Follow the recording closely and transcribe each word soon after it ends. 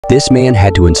This man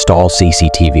had to install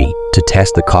CCTV to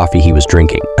test the coffee he was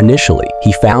drinking. Initially,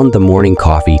 he found the morning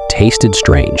coffee tasted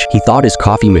strange. He thought his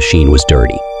coffee machine was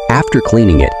dirty. After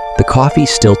cleaning it, the coffee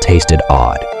still tasted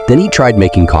odd. Then he tried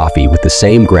making coffee with the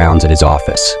same grounds at his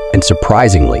office, and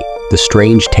surprisingly, the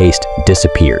strange taste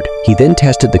disappeared. He then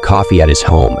tested the coffee at his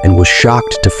home and was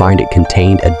shocked to find it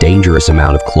contained a dangerous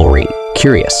amount of chlorine.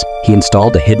 Curious, he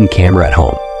installed a hidden camera at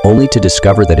home, only to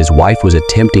discover that his wife was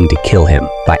attempting to kill him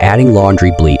by adding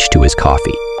laundry bleach to his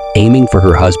coffee, aiming for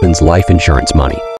her husband's life insurance money.